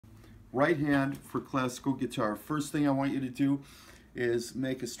right hand for classical guitar. First thing I want you to do is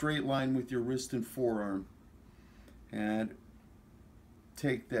make a straight line with your wrist and forearm. And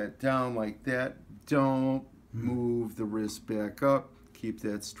take that down like that. Don't move the wrist back up. Keep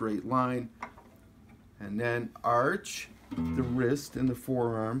that straight line. And then arch the wrist and the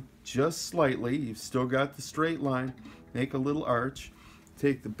forearm just slightly. You've still got the straight line. Make a little arch.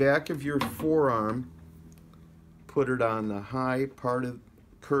 Take the back of your forearm, put it on the high part of the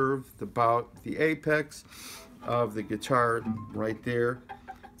curve, about the apex of the guitar right there.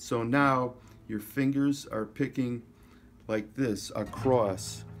 So now your fingers are picking like this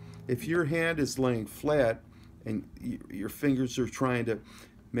across. If your hand is laying flat and your fingers are trying to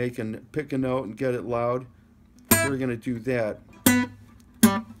pick a note and get it loud, they're going to do that.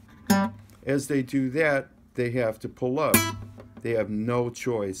 As they do that, they have to pull up. They have no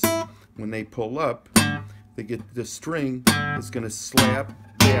choice. When they pull up, the string is going to slap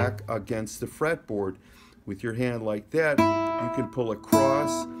back against the fretboard. With your hand like that, you can pull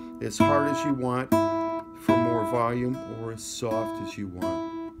across as hard as you want for more volume, or as soft as you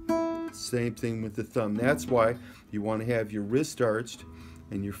want. Same thing with the thumb. That's why you want to have your wrist arched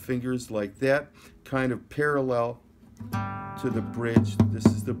and your fingers like that, kind of parallel to the bridge. This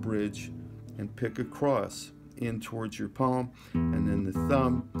is the bridge, and pick across in towards your palm, and then the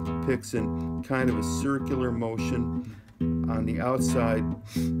thumb picks in kind of a circular motion on the outside,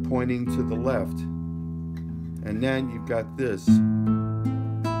 pointing to the left. And then you've got this.